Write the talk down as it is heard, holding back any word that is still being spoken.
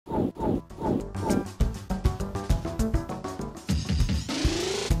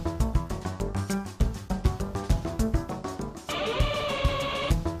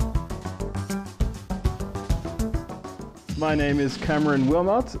My name is Cameron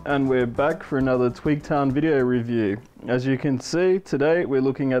Wilmot and we're back for another Twigtown video review. As you can see, today we're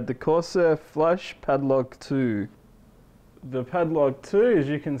looking at the Corsair Flash Padlock 2. The Padlock 2, as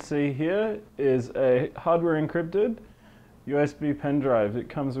you can see here, is a hardware encrypted USB pen drive. It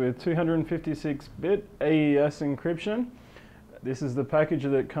comes with 256-bit AES encryption. This is the package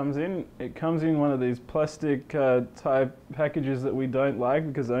that it comes in. It comes in one of these plastic type packages that we don't like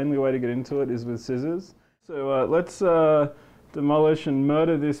because the only way to get into it is with scissors. So let's demolish and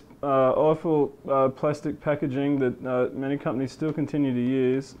murder this awful plastic packaging that many companies still continue to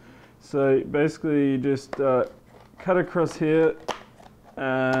use. So basically you just cut across here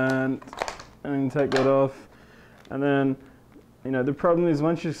and take that off. And then, you know, the problem is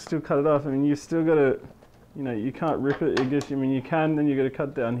once you still cut it off, I mean, you still got to, you know, you can't rip it. I mean, you can, then you got to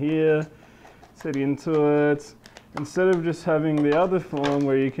cut down here, set into it, instead of just having the other form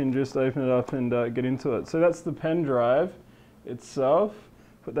where you can just open it up and get into it. So that's the pen drive itself.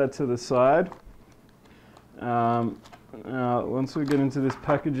 Put that to the side. Once we get into this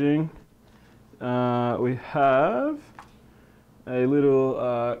packaging, we have a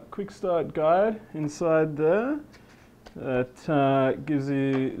little quick start guide inside there that gives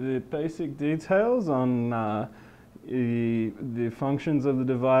you the basic details on the functions of the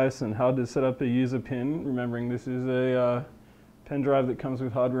device and how to set up a user pin, remembering this is a pen drive that comes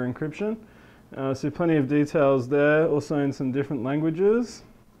with hardware encryption. So plenty of details there, also in some different languages.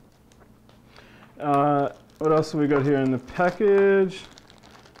 What else have we got here in the package?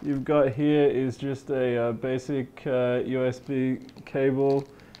 You've got here is just a basic USB cable,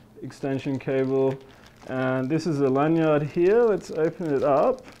 extension cable. And this is a lanyard here. Let's open it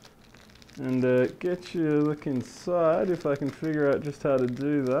up and get you a look inside if I can figure out just how to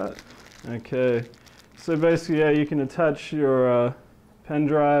do that. Okay, so basically, yeah, you can attach your pen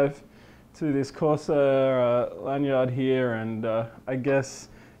drive to this Corsair lanyard here, and I guess,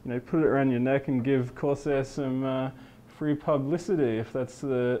 you know, put it around your neck and give Corsair some free publicity if that's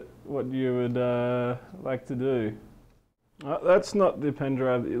what you would like to do. That's not the pen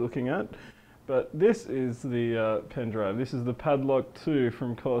drive that you're looking at. But this is the pen drive. This is the Padlock 2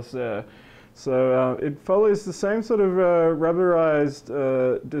 from Corsair. So it follows the same sort of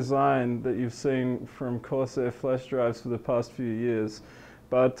rubberized design that you've seen from Corsair flash drives for the past few years.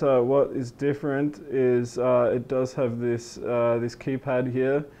 But what is different is it does have this this keypad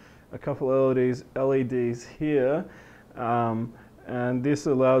here, a couple LEDs here, and this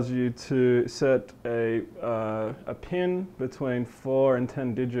allows you to set a pin between 4 and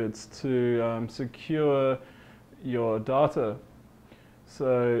 10 digits to secure your data.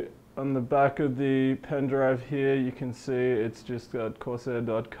 So on the back of the pen drive here, you can see it's just got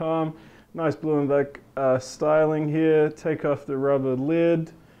Corsair.com. Nice blue and black styling here. Take off the rubber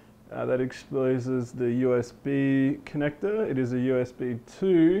lid. That exposes the USB connector. It is a USB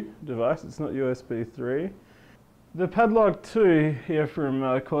 2 device, it's not USB 3. The Padlock 2 here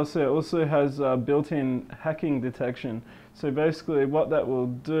from Corsair also has built-in hacking detection. So basically what that will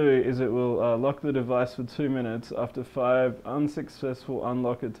do is it will lock the device for 2 minutes after 5 unsuccessful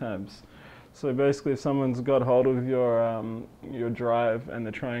unlock attempts. So basically if someone's got hold of your drive and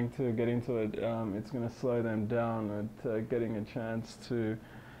they're trying to get into it, it's going to slow them down at getting a chance to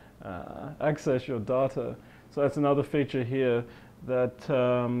access your data. So that's another feature here that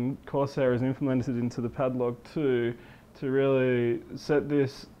Corsair has implemented into the Padlock 2 to really set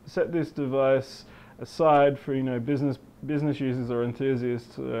this device aside for, you know, business users or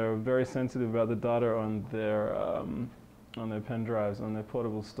enthusiasts who are very sensitive about the data on their pen drives, on their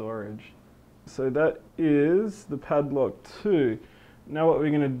portable storage. So that is the Padlock 2. Now what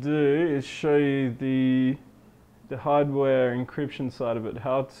we're going to do is show you the hardware encryption side of it,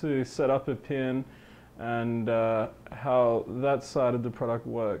 how to set up a pin and how that side of the product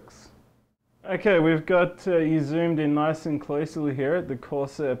works. Okay, we've got you zoomed in nice and closely here at the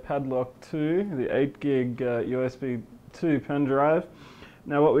Corsair Padlock 2, the 8 gig USB 2 pen drive.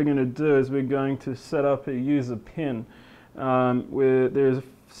 Now what we're going to do is we're going to set up a user pin. There's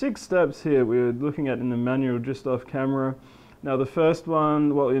 6 steps here we're looking at in the manual just off camera. Now the first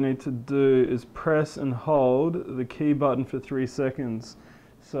one, what we need to do is press and hold the key button for 3 seconds.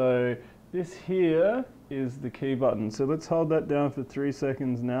 So this here is the key button. So let's hold that down for 3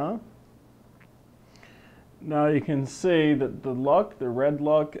 seconds now. Now you can see that the lock, the red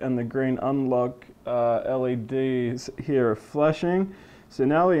lock and the green unlock LEDs here are flashing. So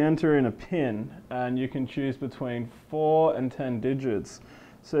now we enter in a pin and you can choose between 4 and 10 digits.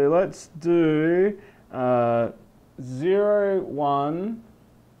 So let's do 0, 1,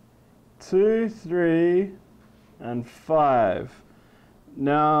 2, 3 and 5.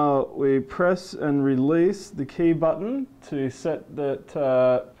 Now we press and release the key button to set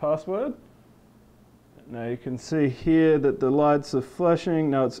that password. Now you can see here that the lights are flashing.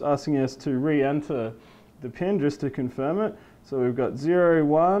 Now it's asking us to re-enter the PIN just to confirm it. So we've got 0,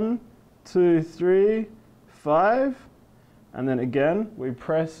 1, 2, 3, 5, and then again we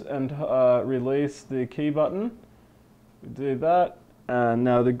press and release the key button. We do that, and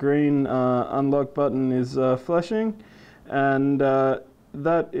now the green unlock button is flashing, and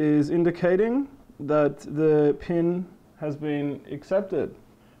that is indicating that the PIN has been accepted.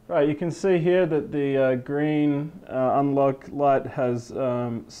 Right, you can see here that the green unlock light has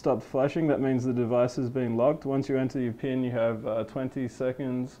stopped flashing. That means the device has been locked. Once you enter your PIN, you have 20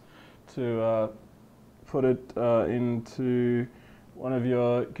 seconds to put it into one of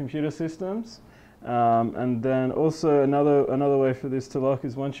your computer systems. And then also another way for this to lock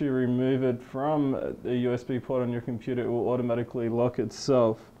is once you remove it from the USB port on your computer, it will automatically lock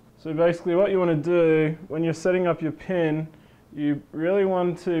itself. So basically what you want to do when you're setting up your PIN, you really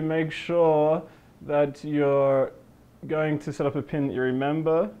want to make sure that you're going to set up a PIN that you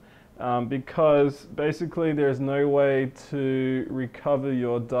remember, because basically there's no way to recover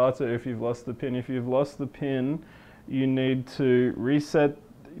your data if you've lost the PIN. If you've lost the PIN, you need to reset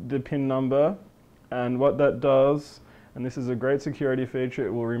the PIN number, and what that does, and this is a great security feature,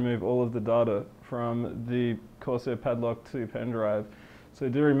 it will remove all of the data from the Corsair Padlock 2 pen drive. So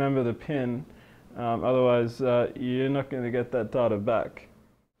do remember the PIN. Otherwise, you're not going to get that data back.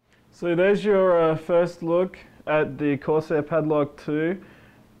 So there's your first look at the Corsair Padlock 2.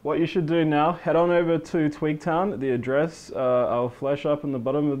 What you should do now, head on over to Tweaktown. The address I'll flash up on the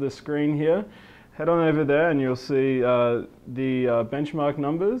bottom of the screen here. Head on over there and you'll see the benchmark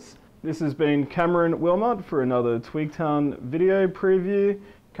numbers. This has been Cameron Wilmot for another Tweaktown video preview.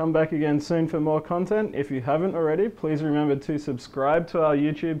 Come back again soon for more content. If you haven't already, please remember to subscribe to our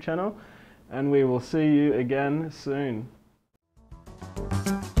YouTube channel, and we will see you again soon.